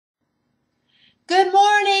Good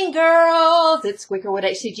morning, girls. It's Squeaker with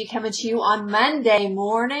HCG coming to you on Monday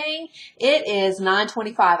morning. It is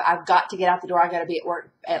 9:25. I've got to get out the door. I got to be at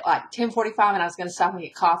work at like 10:45, and I was going to stop and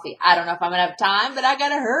get coffee. I don't know if I'm going to have time, but I got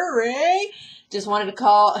to hurry. Just wanted to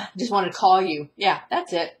call you. Yeah,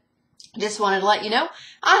 that's it. Just wanted to let you know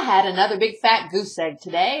I had another big fat goose egg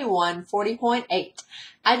today, 140.8.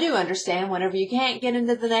 I do understand whenever you can't get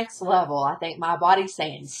into the next level. I think my body's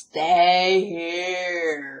saying, stay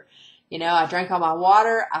here. You know, I drank all my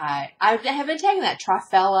water. I have been taking that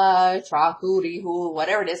Trifella, Trihooty-hoo,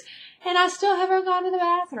 whatever it is, and I still haven't gone to the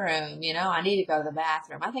bathroom. You know, I need to go to the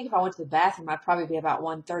bathroom. I think if I went to the bathroom, I'd probably be about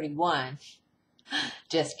 131.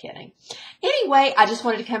 Just kidding. Anyway, I just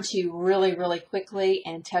wanted to come to you really, really quickly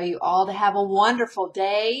and tell you all to have a wonderful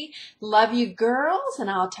day. Love you, girls, and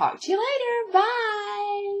I'll talk to you later. Bye.